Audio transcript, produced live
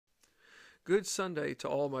Good Sunday to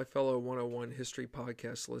all my fellow 101 History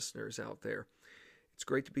Podcast listeners out there. It's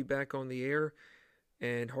great to be back on the air,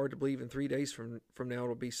 and hard to believe in 3 days from now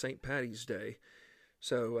it'll be St. Paddy's Day.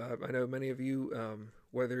 So I know many of you,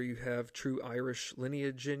 whether you have true Irish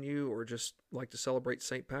lineage in you or just like to celebrate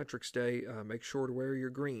St. Patrick's Day, make sure to wear your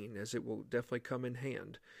green, as it will definitely come in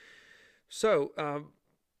hand. So,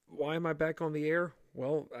 why am I back on the air?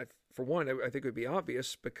 Well, for one, I think it would be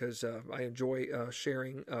obvious because I enjoy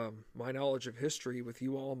sharing my knowledge of history with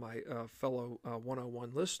you all, my fellow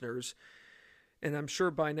 101 listeners. And I'm sure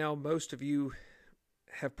by now most of you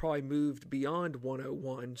have probably moved beyond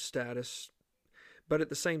 101 status. But at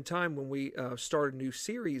the same time, when we start a new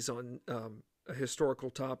series on a historical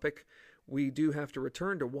topic, we do have to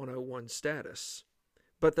return to 101 status.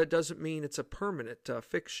 But that doesn't mean it's a permanent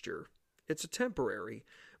fixture. It's a temporary,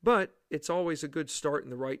 but it's always a good start in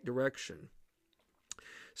the right direction.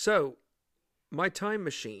 So, my time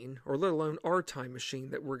machine, or let alone our time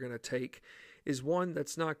machine that we're going to take, is one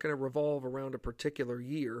that's not going to revolve around a particular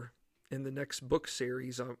year in the next book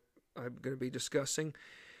series I'm going to be discussing.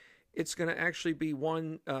 It's going to actually be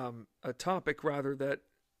a topic rather that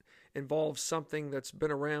involves something that's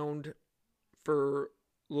been around for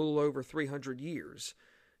a little over 300 years.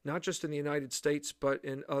 Not just in the United States, but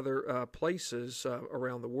in other places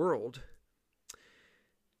around the world.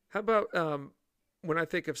 How about when I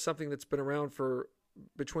think of something that's been around for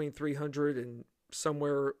between 300 and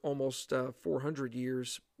somewhere almost 400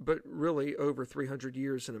 years, but really over 300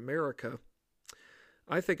 years in America,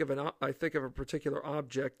 I think of a particular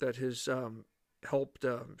object that has helped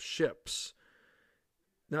ships.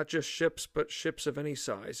 Not just ships, but ships of any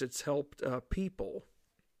size. It's helped people.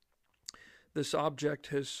 This object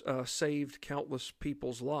has saved countless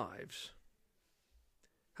people's lives.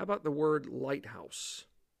 How about the word lighthouse?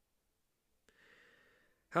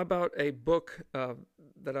 How about a book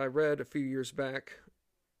that I read a few years back,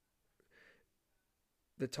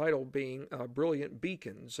 the title being Brilliant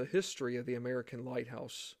Beacons, A History of the American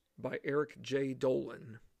Lighthouse by Eric J.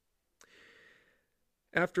 Dolan.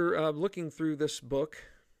 After looking through this book,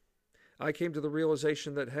 I came to the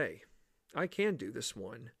realization that, hey, I can do this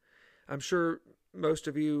one. I'm sure most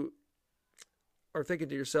of you are thinking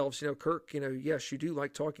to yourselves, Kirk, yes, you do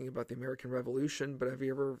like talking about the American Revolution, but have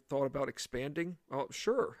you ever thought about expanding? Oh,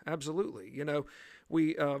 sure, absolutely.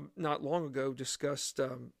 We not long ago discussed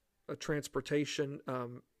a transportation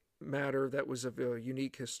matter that was of a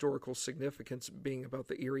unique historical significance, being about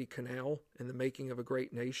the Erie Canal and the making of a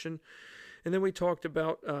great nation. And then we talked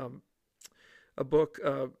about a book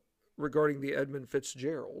regarding the Edmund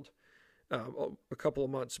Fitzgerald a couple of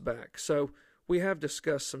months back. So we have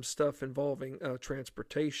discussed some stuff involving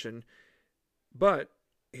transportation, but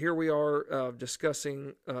here we are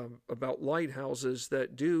discussing about lighthouses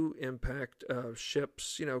that do impact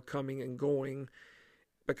ships, coming and going,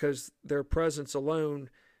 because their presence alone,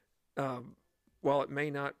 while it may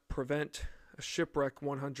not prevent a shipwreck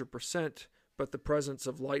 100%, but the presence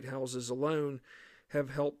of lighthouses alone have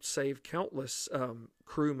helped save countless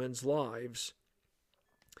crewmen's lives.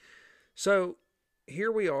 So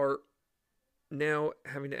here we are now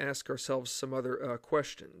having to ask ourselves some other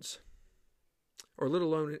questions, or let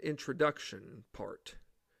alone an introduction part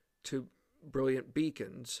to Brilliant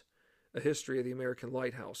Beacons, A History of the American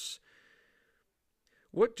Lighthouse.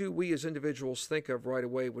 What do we as individuals think of right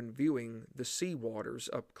away when viewing the sea waters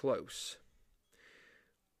up close?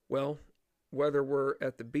 Well, whether we're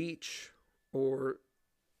at the beach or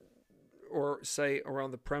say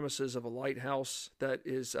around the premises of a lighthouse that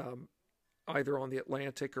is either on the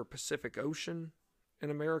Atlantic or Pacific Ocean in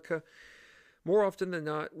America, more often than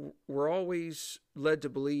not, we're always led to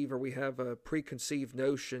believe, or we have a preconceived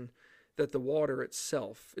notion, that the water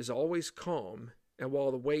itself is always calm, and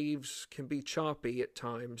while the waves can be choppy at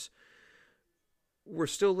times, we're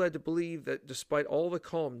still led to believe that despite all the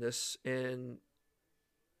calmness and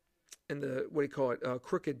the,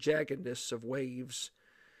 crooked jaggedness of waves,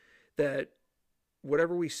 that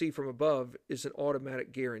whatever we see from above is an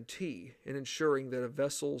automatic guarantee in ensuring that a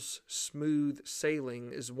vessel's smooth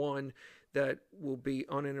sailing is one that will be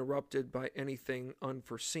uninterrupted by anything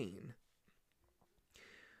unforeseen.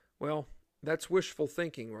 Well, that's wishful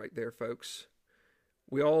thinking right there, folks.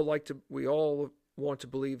 We all want to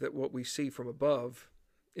believe that what we see from above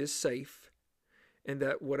is safe, and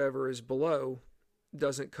that whatever is below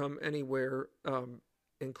doesn't come anywhere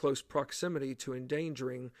in close proximity to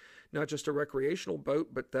endangering not just a recreational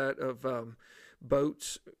boat, but that of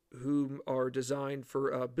boats whom are designed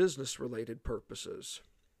for business-related purposes.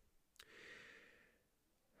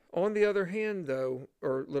 On the other hand, though,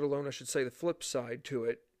 or let alone I should say the flip side to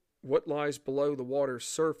it, what lies below the water's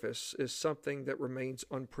surface is something that remains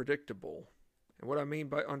unpredictable. And what I mean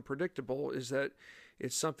by unpredictable is that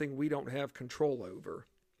it's something we don't have control over.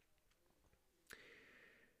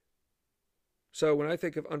 So when I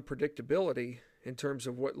think of unpredictability in terms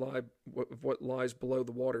of what lies below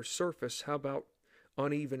the water's surface, how about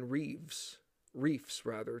uneven reefs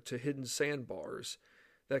to hidden sandbars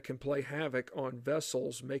that can play havoc on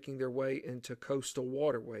vessels making their way into coastal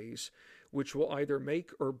waterways, which will either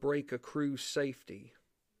make or break a crew's safety.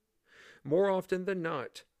 More often than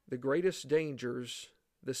not, the greatest dangers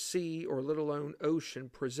the sea or let alone ocean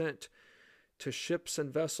present to ships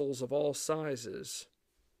and vessels of all sizes,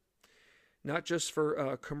 not just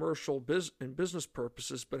for commercial and business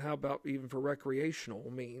purposes, but how about even for recreational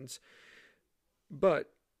means.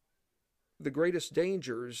 But the greatest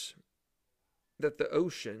dangers that the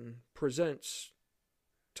ocean presents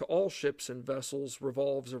to all ships and vessels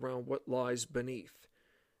revolves around what lies beneath.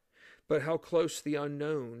 But how close the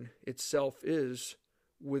unknown itself is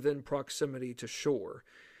within proximity to shore.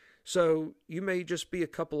 So you may just be a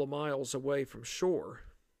couple of miles away from shore,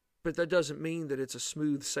 but that doesn't mean that it's a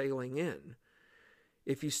smooth sailing in.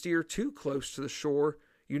 If you steer too close to the shore,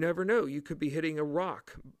 you never know. You could be hitting a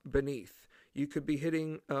rock beneath. You could be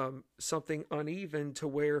hitting something uneven to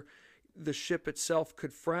where the ship itself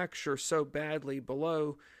could fracture so badly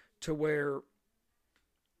below to where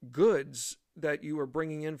goods that you are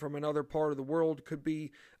bringing in from another part of the world could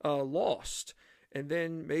be lost. And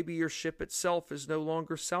then maybe your ship itself is no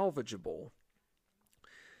longer salvageable.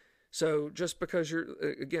 So just because you're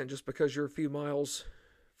a few miles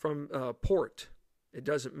from port, it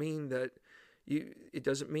doesn't mean that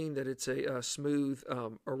it's a smooth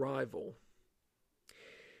arrival.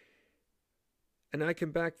 And I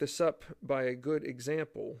can back this up by a good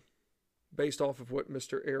example based off of what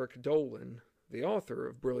Mr. Eric Dolan, the author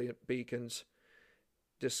of Brilliant Beacons,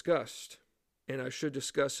 discussed. And I should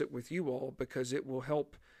discuss it with you all because it will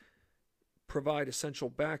help provide essential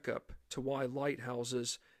backup to why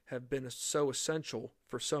lighthouses have been so essential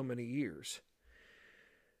for so many years.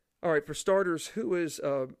 All right, for starters, who is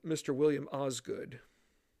Mr. William Osgood?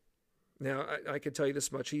 Now, I can tell you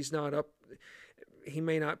this much. He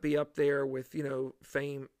may not be up there with,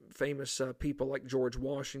 famous people like George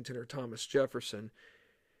Washington or Thomas Jefferson.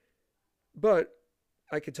 But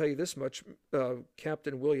I can tell you this much.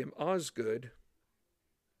 Captain William Osgood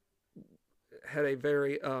had a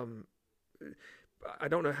very, I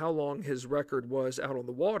don't know how long his record was out on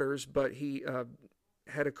the waters, but he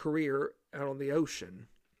had a career out on the ocean.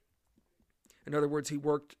 In other words, he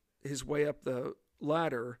worked his way up the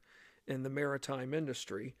ladder in the maritime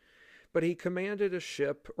industry. But he commanded a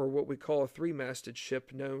ship, or what we call a three-masted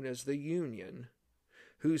ship, known as the Union,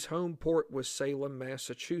 whose home port was Salem,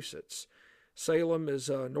 Massachusetts. Salem is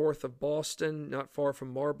north of Boston, not far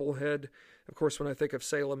from Marblehead. Of course, when I think of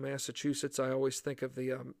Salem, Massachusetts, I always think of the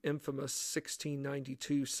infamous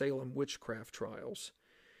 1692 Salem witchcraft trials.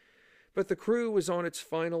 But the crew was on its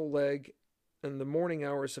final leg in the morning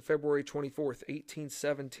hours of February 24th,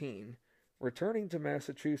 1817, returning to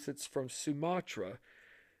Massachusetts from Sumatra.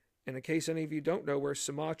 And in case any of you don't know where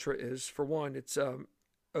Sumatra is, for one, it's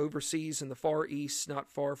overseas in the Far East, not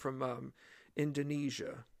far from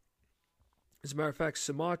Indonesia. As a matter of fact,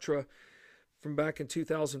 Sumatra, from back in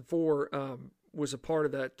 2004, was a part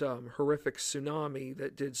of that horrific tsunami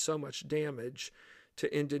that did so much damage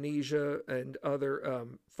to Indonesia and other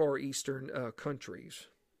Far Eastern countries.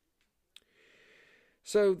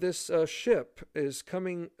 So this ship is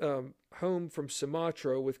coming home from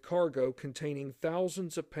Sumatra with cargo containing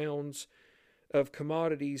thousands of pounds of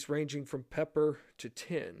commodities ranging from pepper to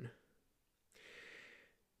tin.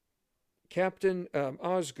 Captain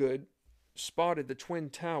Osgood spotted the twin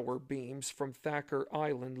tower beams from Thacker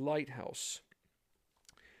Island Lighthouse.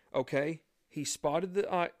 Okay, he spotted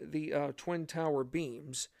the twin tower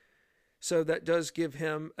beams, so that does give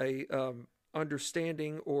him a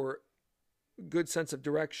understanding or good sense of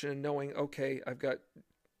direction, knowing, okay, I've got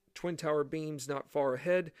twin tower beams not far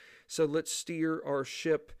ahead, so let's steer our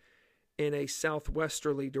ship in a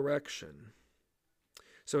southwesterly direction.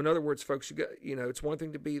 So in other words, folks, it's one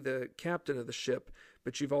thing to be the captain of the ship,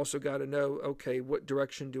 but you've also got to know, okay, what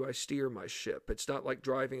direction do I steer my ship? It's not like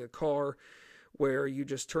driving a car where you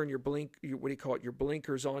just turn your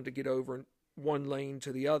blinkers on to get over one lane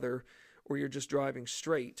to the other, or you're just driving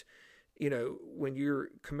straight. When you're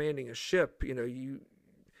commanding a ship,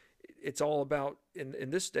 it's all about,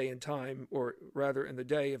 in this day and time, or rather in the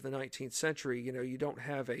day of the 19th century, you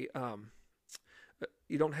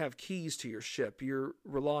don't have keys to your ship. You're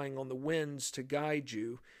relying on the winds to guide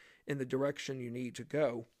you in the direction you need to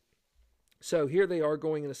go. So here they are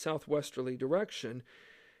going in a southwesterly direction,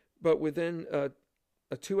 But within a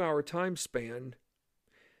 2-hour time span,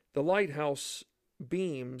 the lighthouse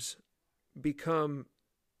beams become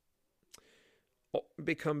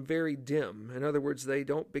very dim. In other words, they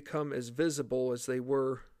don't become as visible as they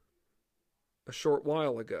were a short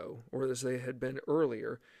while ago, or as they had been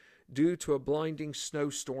earlier, due to a blinding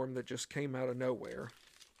snowstorm that just came out of nowhere.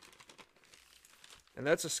 And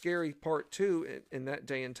that's a scary part, too, in that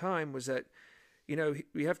day and time, was that, you know,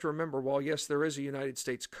 we have to remember, while, yes, there is a United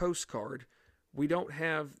States Coast Guard, we don't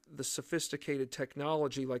have the sophisticated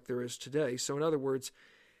technology like there is today. So, in other words,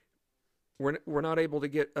 we're not able to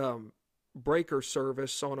get breaker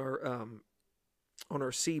service on our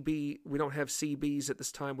CB. We don't have CBs at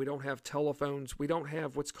this time. We don't have telephones. We don't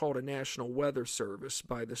have what's called a National Weather Service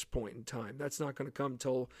by this point in time. That's not going to come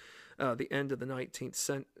till the end of the late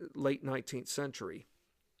 19th century.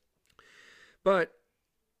 But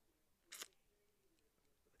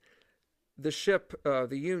the ship, the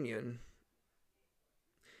Union,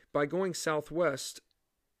 by going southwest,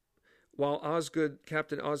 while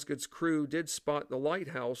Captain Osgood's crew did spot the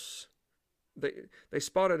lighthouse, they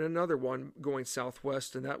spotted another one going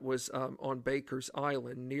southwest, and that was on Baker's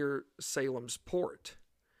Island near Salem's port.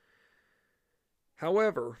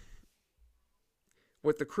 However,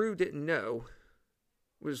 what the crew didn't know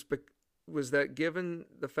was that, given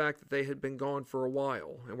the fact that they had been gone for a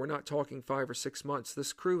while, and we're not talking 5 or 6 months,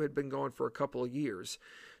 this crew had been gone for a couple of years.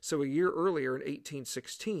 So a year earlier, in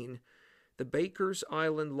 1816, the Baker's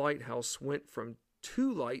Island lighthouse went from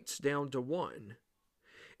 2 lights down to 1.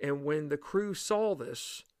 And when the crew saw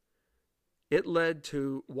this, it led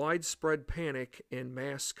to widespread panic and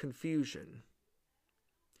mass confusion.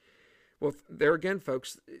 Well, there again,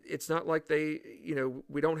 folks, it's not like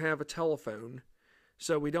we don't have a telephone,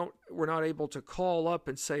 so we're not able to call up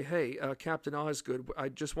and say, hey, Captain Osgood, I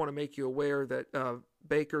just want to make you aware that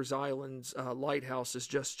Baker's Island's lighthouse has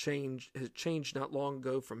changed not long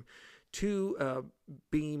ago from 2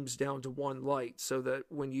 beams down to 1 light, so that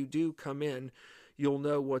when you do come in, you'll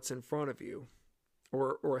know what's in front of you,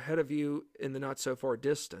 or ahead of you in the not so far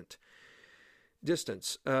distance.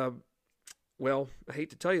 Well, I hate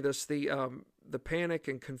to tell you this, the panic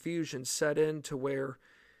and confusion set in to where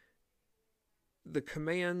the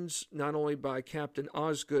commands, not only by Captain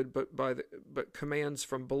Osgood, but commands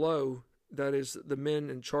from below, that is, the men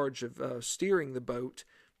in charge of steering the boat,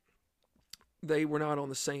 they were not on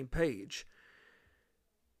the same page.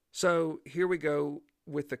 So here we go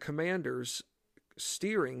with the commanders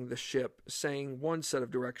steering the ship, saying one set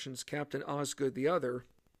of directions, Captain Osgood the other.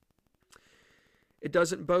 It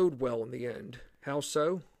doesn't bode well in the end. How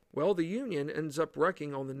so? Well, the Union ends up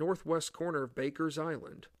wrecking on the northwest corner of Baker's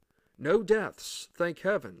Island. No deaths, thank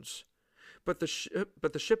heavens. But the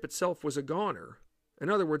ship itself was a goner. In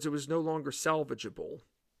other words, it was no longer salvageable.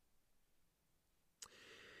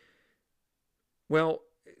 Well,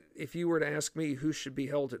 if you were to ask me who should be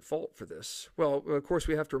held at fault for this, well, of course,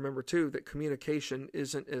 we have to remember, too, that communication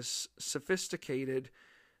isn't as sophisticated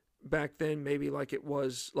back then, maybe like it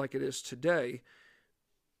is today.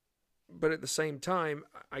 But at the same time,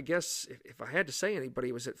 I guess if I had to say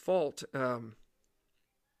anybody was at fault,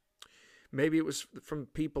 maybe it was from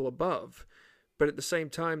people above. But at the same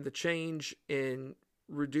time, the change in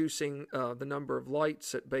reducing the number of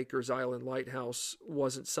lights at Baker's Island Lighthouse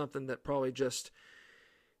wasn't something that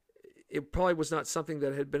it probably was not something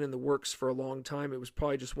that had been in the works for a long time. It was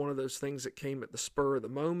probably just one of those things that came at the spur of the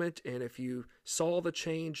moment. And if you saw the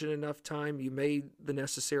change in enough time, you made the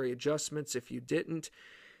necessary adjustments. If you didn't,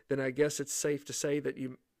 then I guess it's safe to say that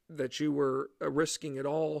you were risking it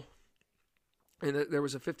all, and that there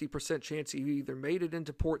was a 50% chance you either made it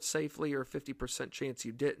into port safely or a 50% chance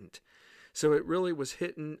you didn't. So it really was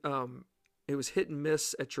hit and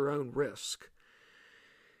miss at your own risk.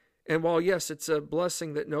 And while, yes, it's a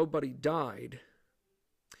blessing that nobody died,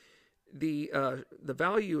 the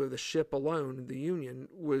value of the ship alone, the Union,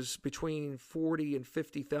 was between $40,000 and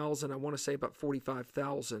 $50,000. I want to say about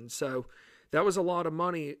 $45,000. So that was a lot of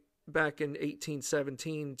money back in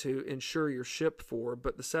 1817 to insure your ship for.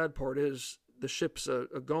 But the sad part is the ship's a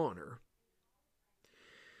goner.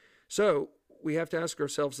 So we have to ask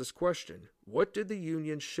ourselves this question: what did the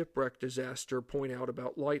Union shipwreck disaster point out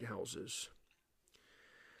about lighthouses?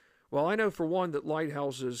 Well, I know for one that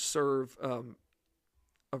lighthouses serve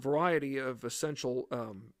a variety of essential.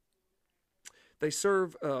 They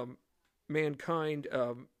serve mankind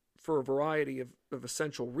for a variety of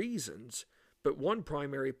essential reasons, but one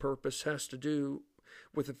primary purpose has to do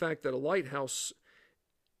with the fact that a lighthouse,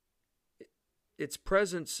 its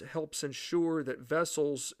presence helps ensure that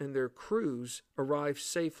vessels and their crews arrive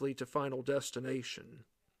safely to final destination.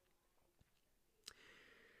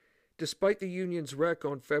 Despite the Union's wreck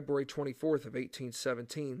on February 24th of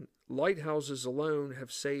 1817, lighthouses alone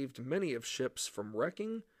have saved many of ships from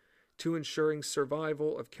wrecking, to ensuring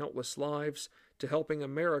survival of countless lives, to helping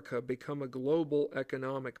America become a global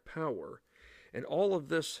economic power. And all of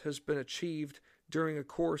this has been achieved during a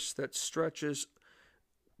course that stretches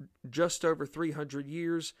just over 300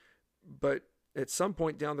 years, but at some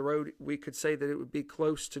point down the road, we could say that it would be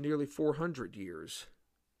close to nearly 400 years.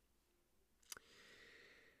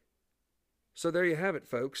 So there you have it,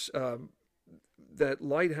 folks. That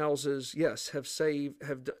lighthouses, yes, have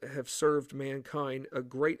served mankind a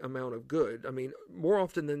great amount of good. I mean, more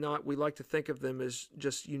often than not, we like to think of them as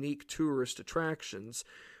just unique tourist attractions,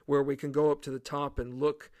 where we can go up to the top and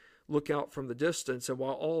look out from the distance. And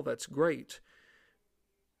while all that's great,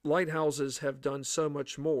 lighthouses have done so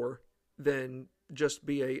much more than just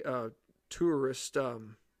be a tourist. A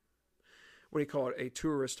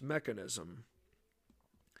tourist mechanism.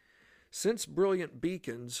 Since Brilliant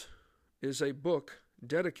Beacons is a book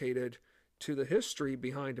dedicated to the history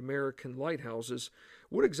behind American lighthouses,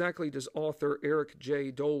 what exactly does author Eric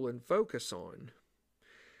J. Dolin focus on?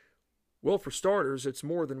 Well, for starters, it's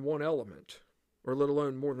more than one element, or let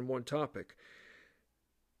alone more than one topic.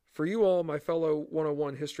 For you all, my fellow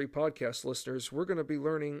 101 History Podcast listeners, we're going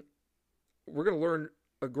to learn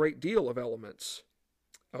a great deal of elements.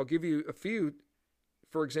 I'll give you a few,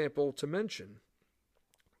 for example, to mention.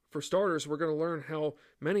 For starters, we're going to learn how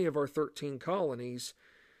many of our 13 colonies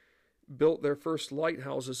built their first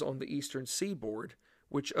lighthouses on the eastern seaboard,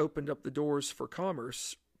 which opened up the doors for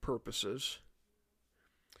commerce purposes.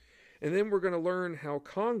 And then we're going to learn how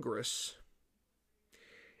Congress,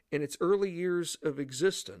 in its early years of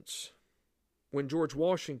existence, when George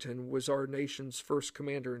Washington was our nation's first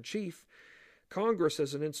commander-in-chief, Congress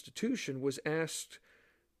as an institution was asked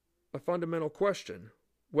a fundamental question,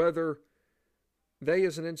 whether they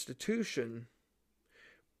as an institution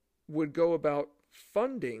would go about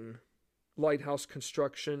funding lighthouse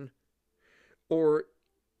construction, or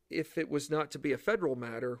if it was not to be a federal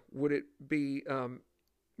matter, would it be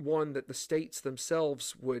one that the states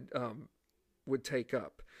themselves would take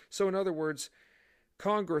up. So in other words,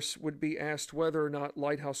 Congress would be asked whether or not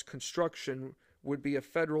lighthouse construction would be a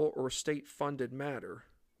federal or state-funded matter,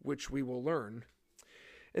 which we will learn.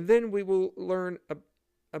 And then we will learn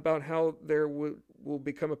about how there will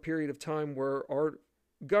become a period of time where our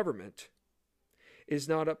government is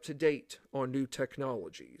not up to date on new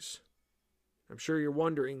technologies. I'm sure you're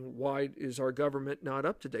wondering, why is our government not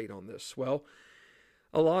up to date on this? Well,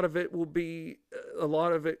 a lot of it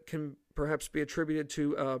can perhaps be attributed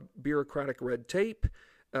to bureaucratic red tape,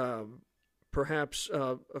 perhaps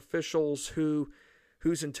officials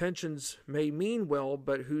whose intentions may mean well,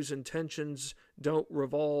 but whose intentions don't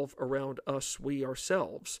revolve around us, we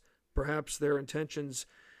ourselves. Perhaps their intentions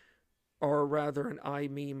are rather an I,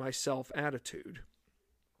 me, myself attitude.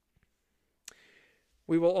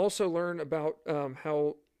 We will also learn about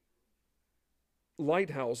how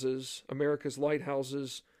lighthouses, America's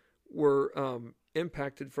lighthouses, were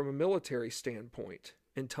impacted from a military standpoint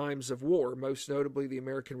in times of war, most notably the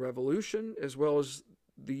American Revolution, as well as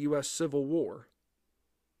the U.S. Civil War.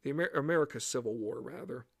 America's Civil War,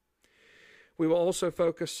 rather. We will also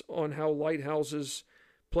focus on how lighthouses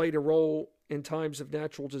played a role in times of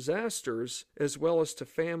natural disasters, as well as to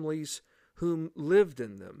families whom lived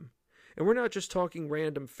in them. And we're not just talking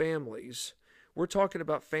random families. We're talking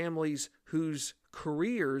about families whose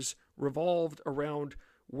careers revolved around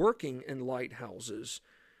working in lighthouses.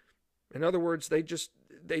 In other words,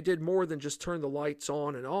 they did more than just turn the lights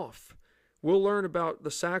on and off. We'll learn about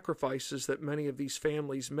the sacrifices that many of these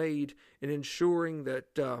families made in ensuring that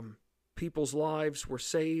people's lives were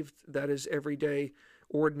saved, that is, everyday,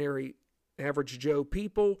 ordinary, average Joe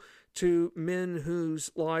people, to men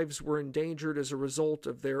whose lives were endangered as a result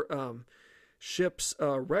of their ships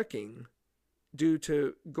wrecking due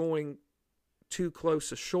to going too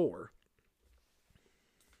close ashore.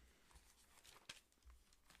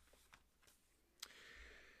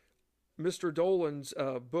 Mr. Dolan's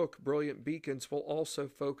book, Brilliant Beacons, will also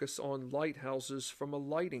focus on lighthouses from a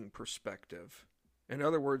lighting perspective. In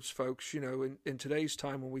other words, folks, in today's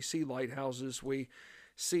time when we see lighthouses, we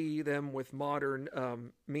see them with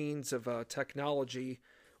modern means of technology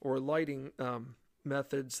or lighting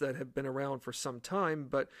methods that have been around for some time,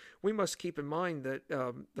 but we must keep in mind that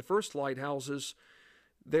the first lighthouses,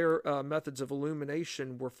 their methods of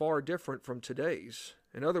illumination were far different from today's.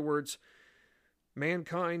 In other words,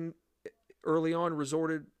 mankind early on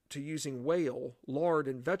resorted to using whale, lard,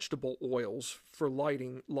 and vegetable oils for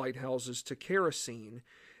lighting lighthouses, to kerosene,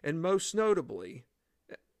 and most notably,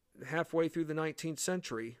 halfway through the 19th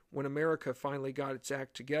century, when America finally got its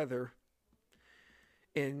act together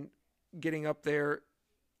in getting up there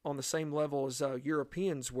on the same level as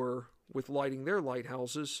Europeans were with lighting their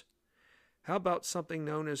lighthouses, how about something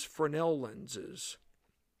known as Fresnel lenses?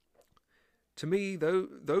 To me,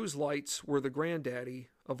 those lights were the granddaddy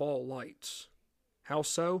of all lights. How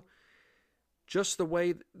so? Just the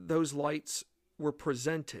way those lights were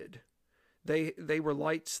presented. They were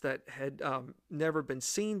lights that had never been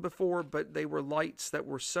seen before, but they were lights that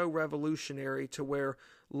were so revolutionary to where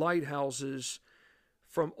lighthouses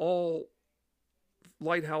from all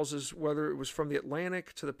lighthouses, whether it was from the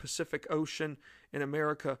Atlantic to the Pacific Ocean in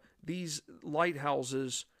America, these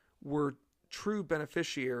lighthouses were true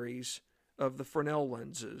beneficiaries of the Fresnel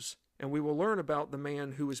lenses. And we will learn about the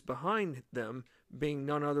man who was behind them, being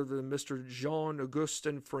none other than Mr. Jean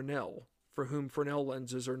Augustin Fresnel, for whom Fresnel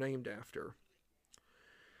lenses are named after.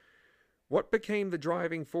 What became the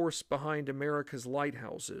driving force behind America's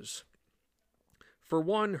lighthouses? For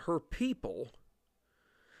one, her people,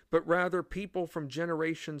 but rather people from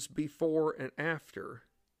generations before and after.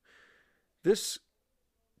 This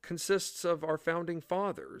consists of our founding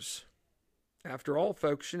fathers. After all,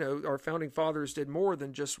 folks, our founding fathers did more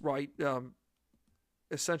than just write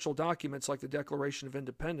essential documents like the Declaration of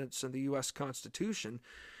Independence and the U.S. Constitution.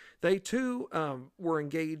 They, too, were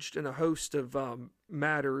engaged in a host of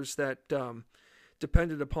matters that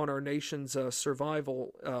depended upon our nation's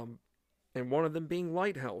survival, and one of them being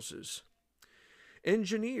lighthouses.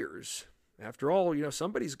 Engineers. After all,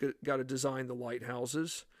 somebody's got to design the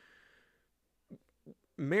lighthouses.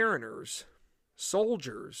 Mariners.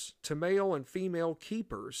 Soldiers, to male and female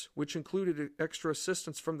keepers, which included extra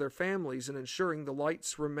assistance from their families in ensuring the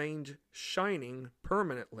lights remained shining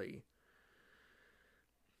permanently.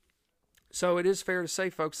 So it is fair to say,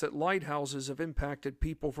 folks, that lighthouses have impacted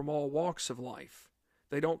people from all walks of life.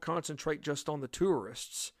 They don't concentrate just on the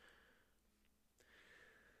tourists.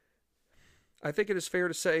 I think it is fair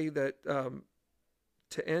to say that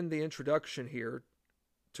to end the introduction here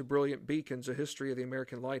to Brilliant Beacons, A History of the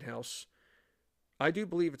American Lighthouse, I do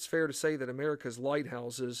believe it's fair to say that America's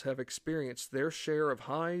lighthouses have experienced their share of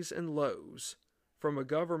highs and lows from a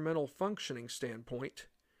governmental functioning standpoint,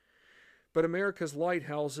 but America's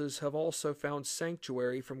lighthouses have also found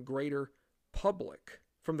sanctuary from the greater public.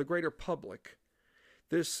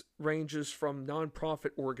 This ranges from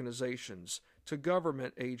nonprofit organizations to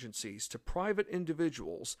government agencies to private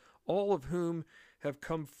individuals, all of whom have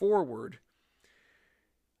come forward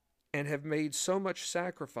and have made so much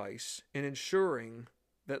sacrifice in ensuring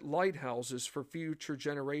that lighthouses for future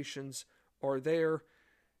generations are there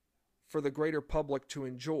for the greater public to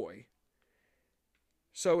enjoy.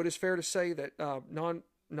 So it is fair to say that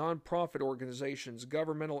nonprofit organizations,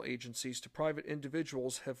 governmental agencies to private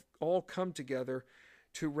individuals have all come together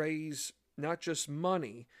to raise not just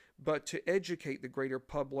money, but to educate the greater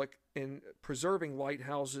public in preserving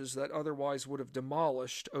lighthouses that otherwise would have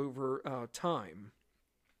demolished over time.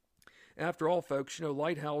 After all, folks,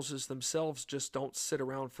 lighthouses themselves just don't sit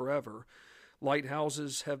around forever.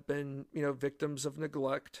 Lighthouses have been, victims of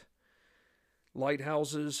neglect.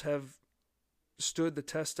 Lighthouses have stood the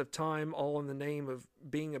test of time, all in the name of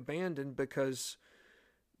being abandoned because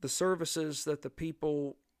the services that the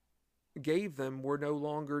people gave them were no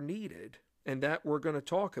longer needed, and that we're going to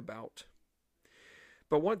talk about.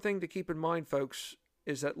 But one thing to keep in mind, folks,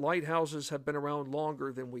 is that lighthouses have been around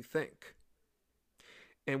longer than we think.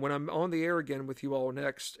 And when I'm on the air again with you all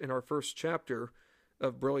next in our first chapter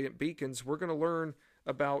of Brilliant Beacons, we're going to learn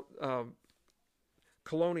about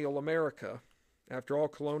colonial America. After all,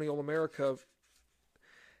 colonial America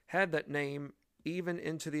had that name even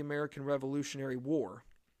into the American Revolutionary War.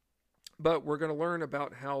 But we're going to learn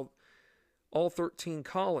about how all 13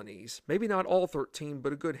 colonies, maybe not all 13,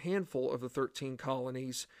 but a good handful of the 13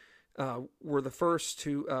 colonies, were the first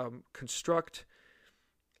to construct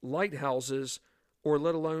lighthouses, or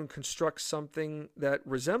let alone construct something that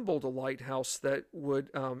resembled a lighthouse that would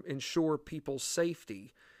ensure people's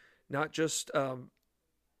safety, not just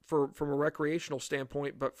from a recreational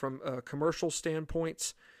standpoint, but from commercial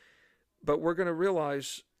standpoints. But we're going to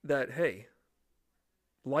realize that, hey,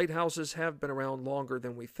 lighthouses have been around longer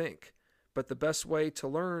than we think. But the best way to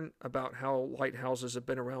learn about how lighthouses have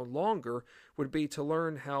been around longer would be to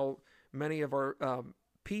learn how many of our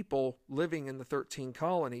people living in the 13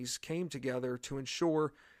 colonies came together to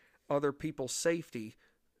ensure other people's safety,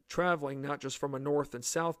 traveling not just from a north and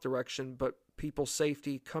south direction, but people's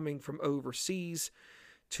safety coming from overseas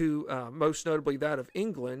to most notably that of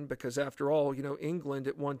England, because after all, England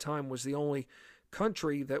at one time was the only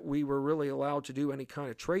country that we were really allowed to do any kind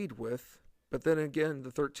of trade with. But then again,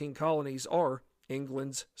 the 13 colonies are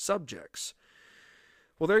England's subjects.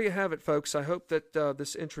 Well, there you have it, folks. I hope that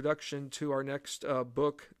this introduction to our next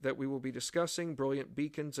book that we will be discussing, Brilliant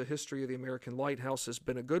Beacons, A History of the American Lighthouse, has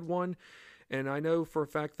been a good one. And I know for a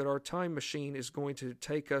fact that our time machine is going to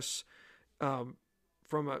take us from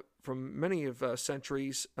many of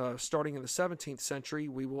centuries, starting in the 17th century.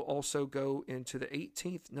 We will also go into the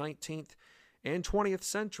 18th, 19th, and 20th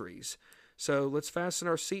centuries. So let's fasten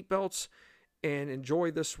our seatbelts and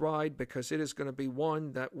enjoy this ride, because it is going to be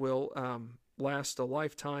one that will last a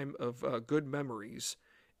lifetime of good memories.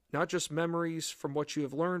 Not just memories from what you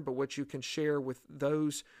have learned, but what you can share with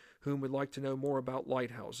those whom would like to know more about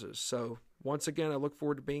lighthouses. So once again, I look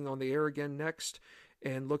forward to being on the air again next,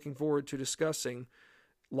 and looking forward to discussing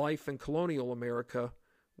life in colonial America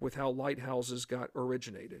with how lighthouses got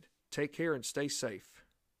originated. Take care and stay safe.